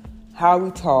dress, how we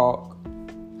talk,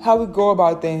 how we go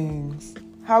about things,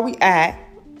 how we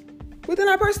act within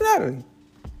our personality.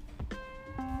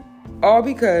 All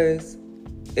because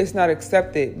it's not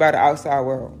accepted by the outside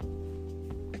world.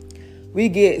 We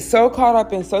get so caught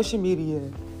up in social media.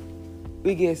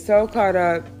 We get so caught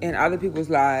up in other people's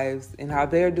lives and how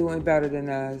they're doing better than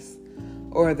us,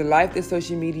 or the life that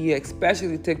social media,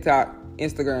 especially TikTok,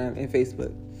 Instagram, and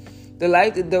Facebook, the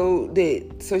life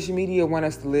that social media want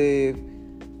us to live.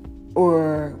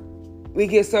 Or we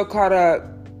get so caught up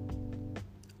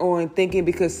on thinking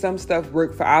because some stuff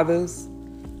work for others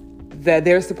that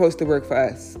they're supposed to work for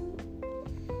us.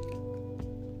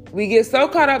 We get so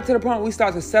caught up to the point we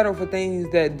start to settle for things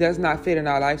that does not fit in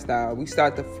our lifestyle. We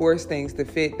start to force things to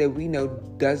fit that we know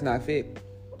does not fit.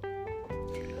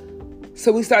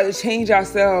 So we start to change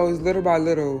ourselves little by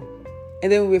little. And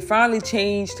then when we finally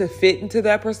change to fit into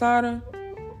that persona,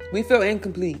 we feel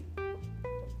incomplete.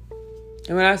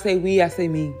 And when I say we, I say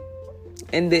me.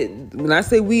 And when I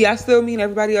say we, I still mean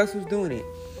everybody else who's doing it.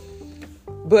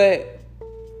 But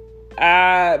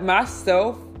my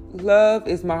self-love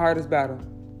is my hardest battle.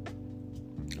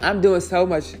 I'm doing so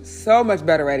much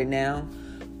better at it now.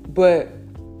 But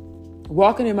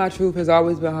walking in my truth has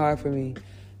always been hard for me,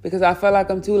 because I feel like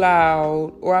I'm too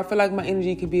loud, or I feel like my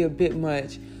energy can be a bit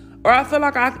much, or I feel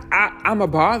like I'm a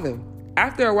bother.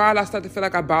 After a while, I start to feel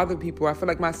like I bother people. I feel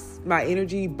like my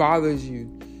energy bothers you.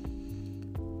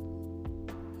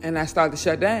 And I start to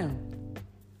shut down.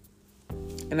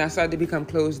 And I start to become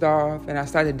closed off, and I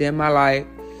start to dim my light.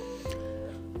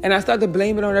 And I start to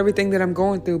blame it on everything that I'm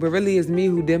going through, but really it's me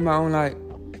who dimmed my own light.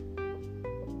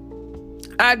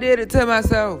 I did it to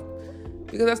myself,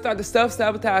 because I started to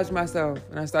self-sabotage myself,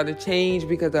 and I started to change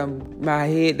because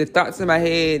the thoughts in my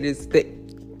head is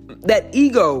that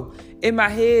ego in my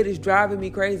head is driving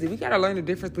me crazy. We got to learn the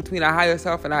difference between our higher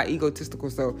self and our egotistical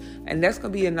self, and that's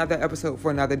going to be another episode for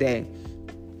another day.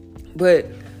 But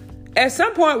at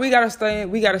some point, we got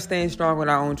to stand strong on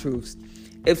our own truths.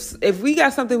 If we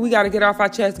got something we got to get off our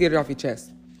chest, get it off your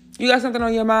chest. You got something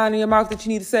on your mind and your mouth that you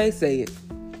need to say it.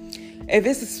 If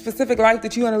it's a specific life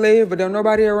that you want to live, but don't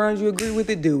nobody around you agree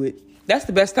with it, do it. That's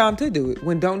the best time to do it,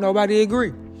 when don't nobody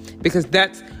agree. Because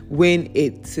that's when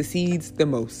it succeeds the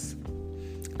most.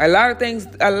 A lot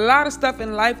of stuff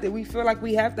in life that we feel like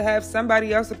we have to have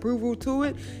somebody else's approval to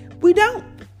it, we don't.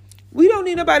 We don't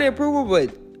need nobody approval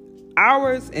but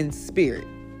ours and spirit.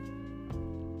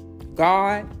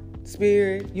 God,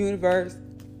 spirit, universe,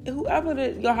 whoever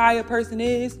your higher person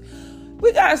is,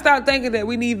 we got to stop thinking that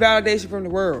we need validation from the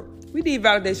world. We need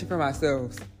validation from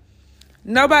ourselves.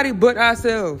 Nobody but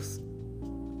ourselves.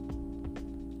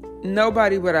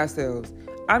 Nobody but ourselves.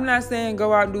 I'm not saying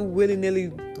go out and do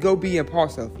willy-nilly, go be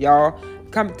impulsive, y'all.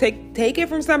 Come take it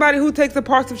from somebody who takes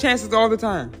impulsive chances all the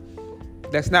time.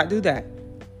 Let's not do that.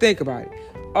 Think about it.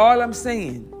 All I'm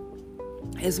saying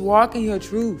is walk in your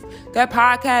truth. That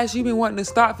podcast you've been wanting to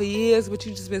start for years, but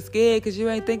you just been scared because you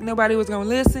ain't think nobody was going to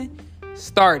listen.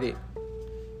 Start it.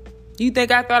 You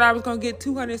think I thought I was going to get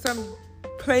 200-something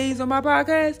plays on my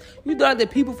podcast? You thought that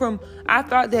I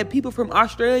thought that people from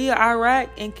Australia, Iraq,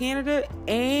 and Canada,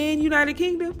 and United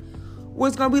Kingdom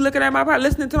was going to be looking at my podcast,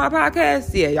 listening to my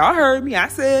podcast? Yeah, y'all heard me. I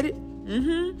said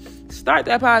it. Start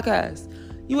that podcast.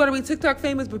 You want to be TikTok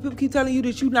famous, but people keep telling you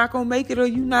that you're not going to make it or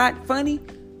you're not funny?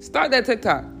 Start that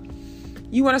TikTok.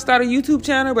 You want to start a YouTube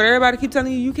channel, but everybody keep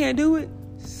telling you can't do it?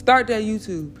 Start that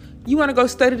YouTube. You want to go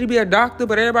study to be a doctor,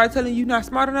 but everybody telling you not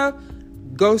smart enough?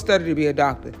 Go study to be a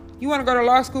doctor. You want to go to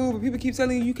law school, but people keep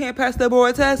telling you can't pass that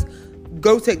board test?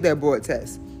 Go take that board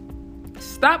test.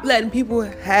 Stop letting people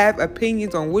have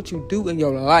opinions on what you do in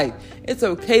your life. It's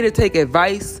okay to take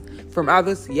advice from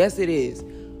others. Yes, it is.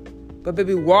 But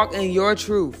baby, walk in your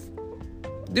truth.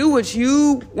 Do what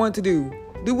you want to do.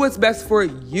 Do what's best for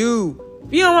you.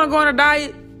 If you don't want to go on a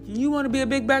diet, you want to be a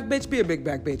big back bitch, be a big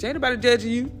back bitch. Ain't nobody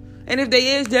judging you. And if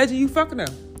they is judging you, fuck them.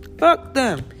 Fuck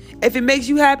them. If it makes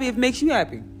you happy, it makes you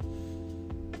happy.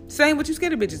 Same with you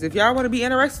skinny bitches. If y'all want to be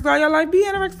anorexic all your life, be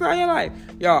anorexic all your life.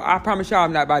 Y'all, I promise y'all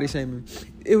I'm not body shaming.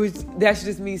 That's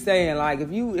just me saying, like,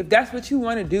 if that's what you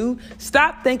want to do,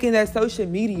 stop thinking that social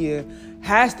media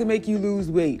has to make you lose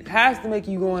weight, has to make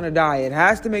you go on a diet,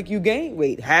 has to make you gain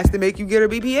weight, has to make you get a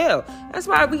BBL. That's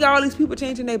why we got all these people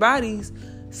changing their bodies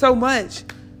so much,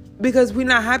 because we're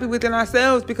not happy within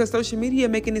ourselves, because social media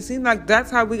making it seem like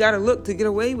that's how we got to look to get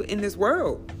away in this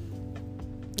world.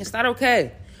 It's not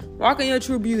okay. Walk in your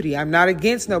true beauty. I'm not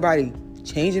against nobody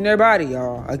changing their body,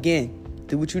 y'all. Again,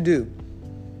 do what you do.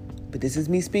 But this is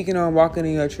me speaking on walking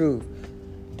in your truth.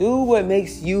 Do what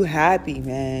makes you happy,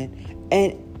 man.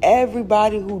 And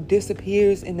everybody who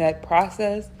disappears in that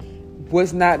process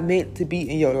was not meant to be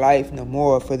in your life no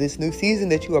more for this new season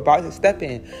that you're about to step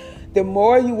in. The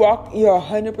more you walk your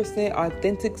 100%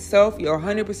 authentic self, your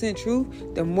 100%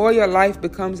 truth, the more your life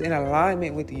becomes in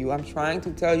alignment with you. I'm trying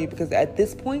to tell you, because at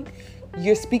this point,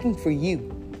 you're speaking for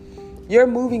you. You're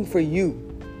moving for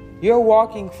you. You're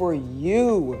walking for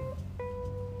you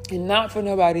and not for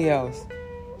nobody else.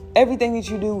 Everything that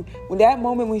you do, when that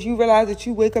moment when you realize that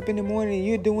you wake up in the morning and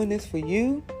you're doing this for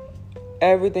you,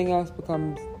 everything else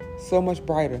becomes so much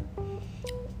brighter.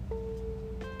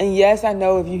 And yes, I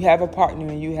know if you have a partner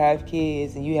and you have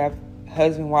kids and you have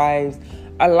husband, wives,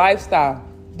 a lifestyle,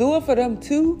 do it for them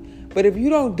too. But if you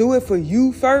don't do it for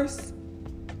you first,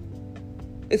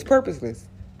 it's purposeless.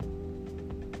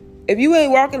 If you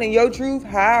ain't walking in your truth,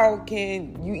 how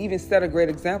can you even set a great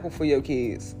example for your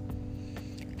kids?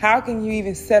 How can you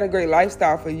even set a great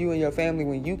lifestyle for you and your family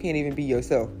when you can't even be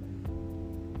yourself?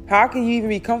 How can you even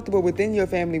be comfortable within your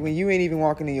family when you ain't even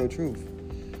walking in your truth?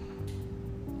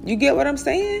 You get what I'm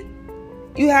saying?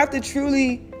 You have to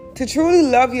truly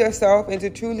love yourself and to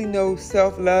truly know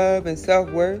self-love and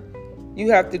self-worth. You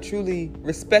have to truly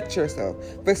respect yourself.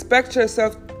 Respect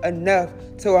yourself enough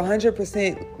to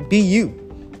 100% be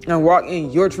you and walk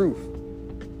in your truth.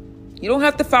 You don't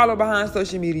have to follow behind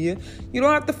social media. You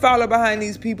don't have to follow behind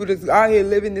these people that's out here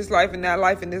living this life and that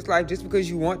life and this life just because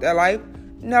you want that life.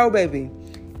 No, baby.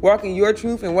 Walk in your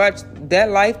truth and watch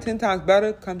that life 10 times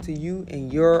better come to you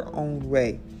in your own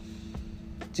way.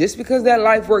 Just because that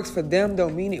life works for them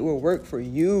don't mean it will work for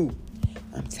you.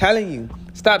 I'm telling you.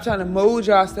 Stop trying to mold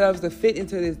yourselves to fit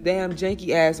into this damn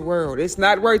janky ass world. It's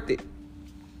not worth it.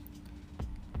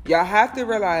 Y'all have to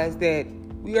realize that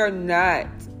we are not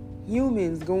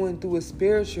humans going through a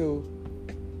spiritual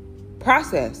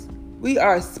process. We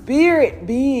are spirit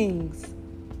beings.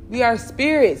 We are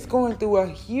spirits going through a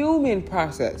human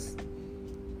process.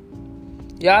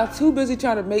 Y'all too busy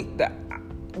trying to make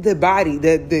the body,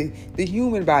 the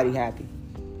human body happy.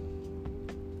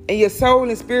 And your soul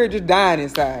and spirit just dying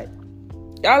inside.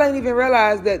 Y'all ain't even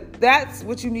realize that that's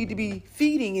what you need to be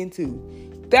feeding into.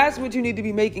 That's what you need to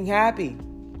be making happy.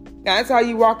 That's how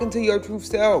you walk into your true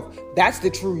self. That's the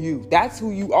true you. That's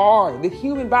who you are. The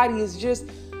human body is just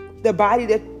the body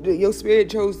that your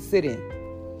spirit chose to sit in.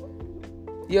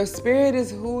 Your spirit is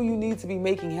who you need to be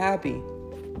making happy.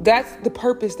 That's the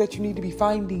purpose that you need to be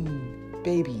finding,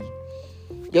 baby.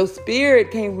 Your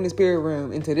spirit came from the spirit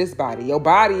realm into this body. Your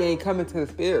body ain't coming to the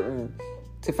spirit realm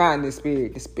to find the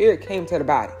spirit. The spirit came to the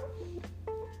body.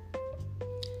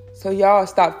 So y'all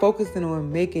stop focusing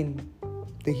on making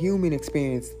the human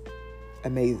experience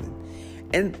amazing.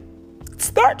 And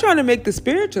start trying to make the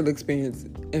spiritual experience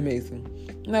amazing.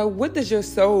 Now, what does your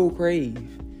soul crave?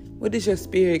 What does your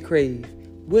spirit crave?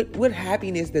 What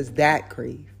happiness does that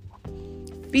crave?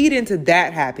 Feed into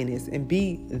that happiness and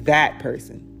be that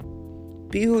person.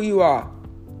 Be who you are.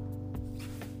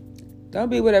 Don't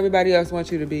be what everybody else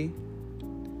wants you to be.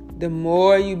 The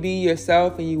more you be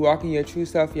yourself and you walk in your true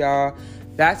self, y'all,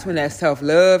 that's when that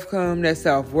self-love come, that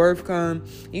self-worth come.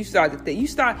 You start to think,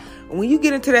 when you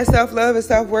get into that self-love and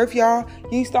self-worth, y'all,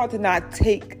 you start to not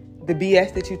take the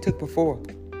BS that you took before.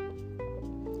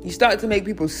 You start to make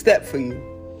people step for you.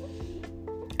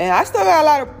 And I still got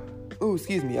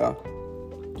y'all.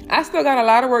 I still got a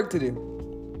lot of work to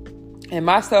do in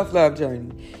my self-love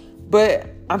journey. But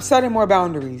I'm setting more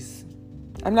boundaries.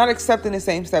 I'm not accepting the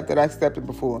same stuff that I accepted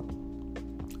before.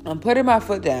 I'm putting my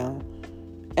foot down.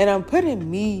 And I'm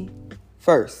putting me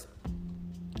first.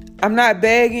 I'm not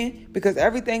begging, because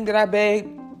everything that I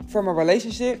begged from a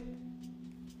relationship,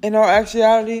 in all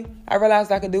actuality, I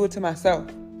realized I could do it to myself.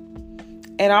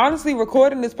 And honestly,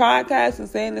 recording this podcast and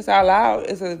saying this out loud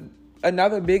is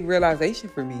another big realization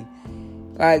for me.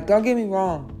 Like, don't get me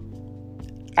wrong.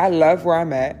 I love where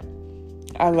I'm at.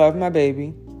 I love my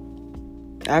baby.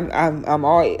 I'm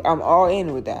all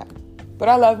in with that. But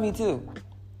I love me too.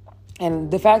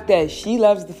 And the fact that she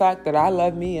loves the fact that I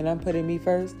love me and I'm putting me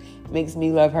first makes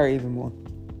me love her even more.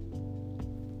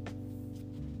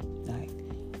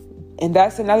 And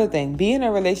that's another thing. Be in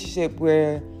a relationship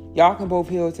where y'all can both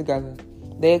heal together.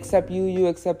 They accept you, you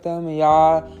accept them,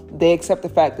 and they accept the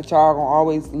fact that y'all gonna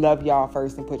always love y'all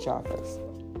first and put y'all first.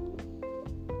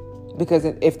 Because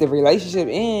if the relationship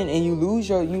ends and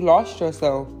you lost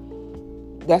yourself,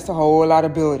 that's a whole lot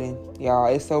of building. Y'all,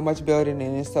 it's so much building,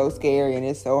 and it's so scary, and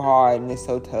it's so hard, and it's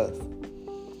so tough.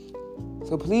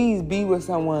 So please be with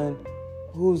someone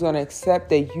who's going to accept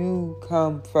that you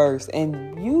come first.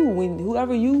 And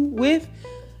whoever you with,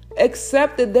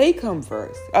 accept that they come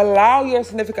first. Allow your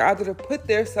significant other to put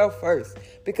their self first.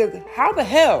 Because how the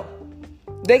hell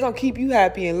they going to keep you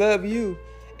happy and love you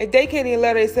if they can't even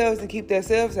love themselves and keep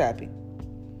themselves happy?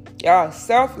 Y'all,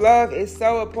 self-love is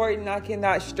so important. I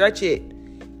cannot stretch it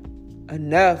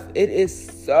enough. It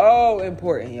is so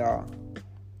important, y'all.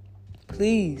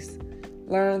 Please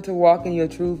learn to walk in your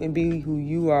truth and be who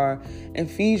you are, and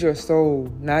feed your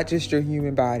soul, not just your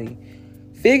human body.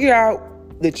 Figure out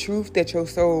the truth that your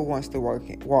soul wants to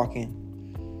walk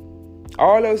in.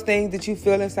 All those things that you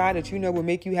feel inside that you know will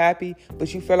make you happy,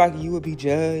 but you feel like you will be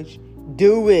judged,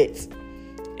 do it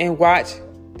and watch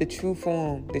the true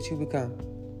form that you become.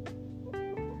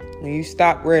 When you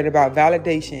stop worried about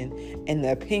validation and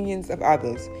the opinions of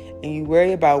others, and you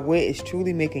worry about what is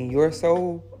truly making your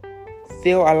soul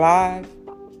feel alive,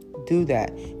 do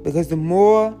that. Because the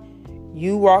more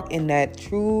you walk in that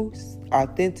true,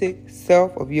 authentic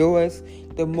self of yours,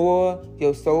 the more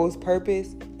your soul's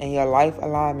purpose and your life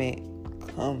alignment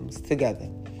comes together.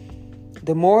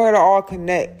 The more it'll all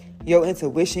connect, your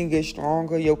intuition gets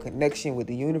stronger, your connection with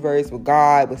the universe, with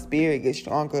God, with spirit gets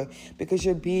stronger, because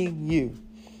you're being you.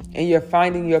 And you're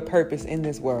finding your purpose in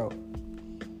this world.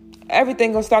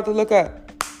 Everything gonna start to look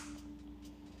up.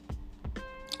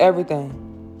 Everything.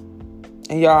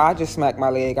 And y'all, I just smacked my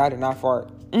leg. I did not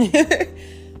fart.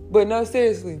 But no,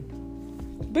 seriously.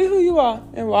 Be who you are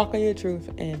and walk in your truth.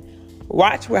 And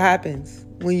watch what happens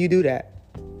when you do that.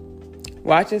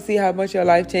 Watch and see how much your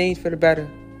life changed for the better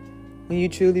when you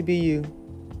truly be you.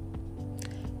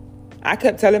 I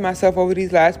kept telling myself over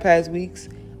these past weeks,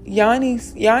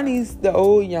 Yanni's the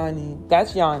old Yanni.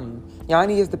 That's Yanni.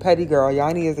 Yanni is the petty girl.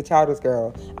 Yanni is the childish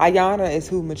girl. Ayana is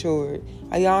who matured.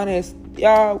 Ayana is,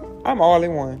 y'all, I'm all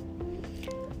in one.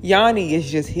 Yanni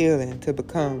is just healing to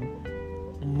become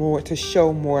more, to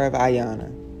show more of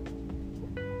Ayana.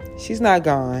 She's not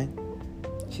gone.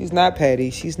 She's not petty.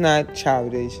 She's not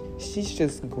childish. She's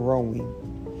just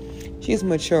growing. She's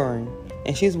maturing.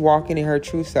 And she's walking in her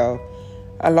true self.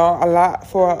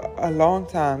 For a long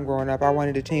time growing up, I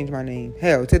wanted to change my name.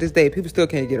 Hell, to this day, people still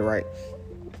can't get it right.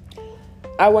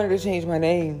 I wanted to change my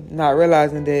name, not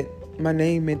realizing that my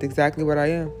name meant exactly what I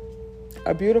am.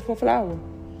 A beautiful flower.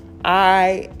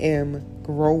 I am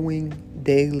growing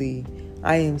daily.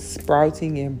 I am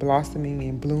sprouting and blossoming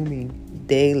and blooming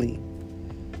daily.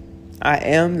 I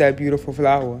am that beautiful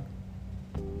flower.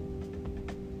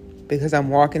 Because I'm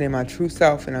walking in my true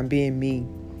self and I'm being me.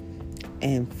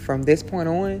 And from this point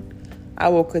on, I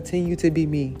will continue to be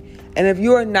me. And if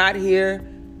you are not here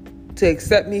to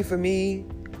accept me for me,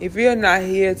 if you're not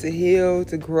here to heal,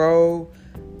 to grow,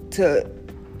 to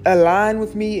align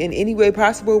with me in any way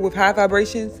possible with high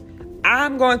vibrations,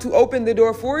 I'm going to open the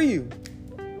door for you.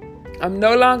 I'm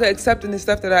no longer accepting the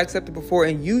stuff that I accepted before,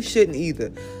 and you shouldn't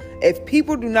either. If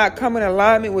people do not come in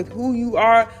alignment with who you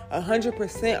are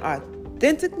 100%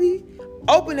 authentically,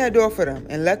 open that door for them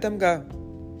and let them go.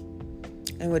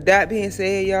 And with that being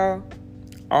said, y'all,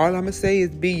 all I'm going to say is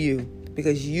be you.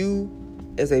 Because you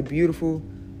is a beautiful...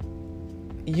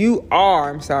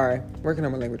 working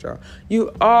on my language, y'all.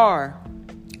 You are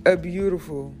a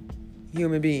beautiful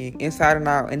human being, inside and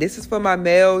out. And this is for my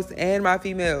males and my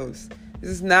females. This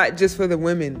is not just for the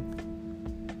women.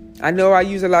 I know I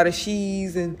use a lot of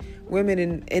she's and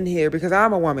women in here because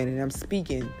I'm a woman and I'm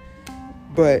speaking.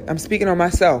 But I'm speaking on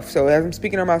myself. So as I'm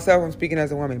speaking on myself, I'm speaking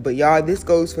as a woman. But y'all, this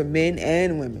goes for men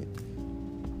and women.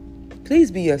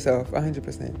 Please be yourself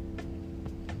 100%.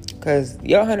 Because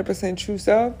your 100% true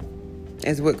self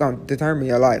is what's going to determine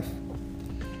your life.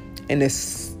 And the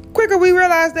quicker we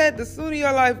realize that, the sooner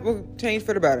your life will change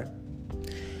for the better.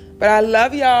 But I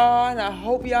love y'all, and I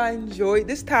hope y'all enjoyed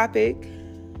this topic.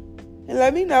 And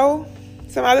let me know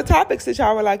some other topics that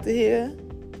y'all would like to hear.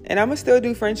 And I'm going to still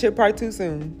do friendship part 2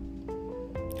 soon.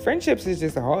 Friendships is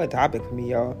just a hard topic for me,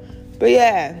 y'all. But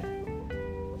yeah,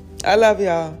 I love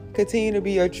y'all. Continue to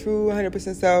be your true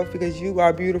 100% self because you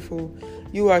are beautiful.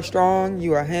 You are strong.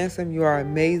 You are handsome. You are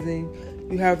amazing.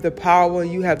 You have the power.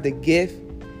 You have the gift.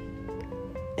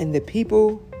 And the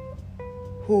people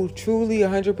who truly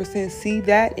 100% see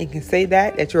that and can say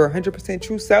that you're 100%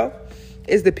 true self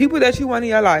is the people that you want in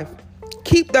your life.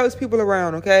 Keep those people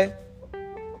around, okay?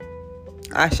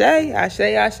 Ashe, ashe,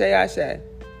 ashe, ashe.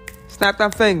 Snap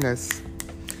them fingers.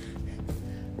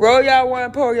 Roll y'all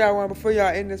one, pour y'all one before y'all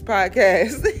end this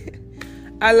podcast.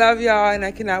 I love y'all, and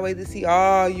I cannot wait to see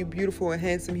all you beautiful and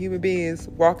handsome human beings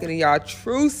walking in y'all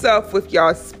true self with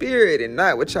y'all spirit and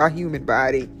not with y'all human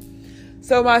body.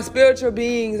 So my spiritual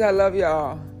beings, I love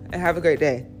y'all, and have a great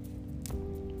day.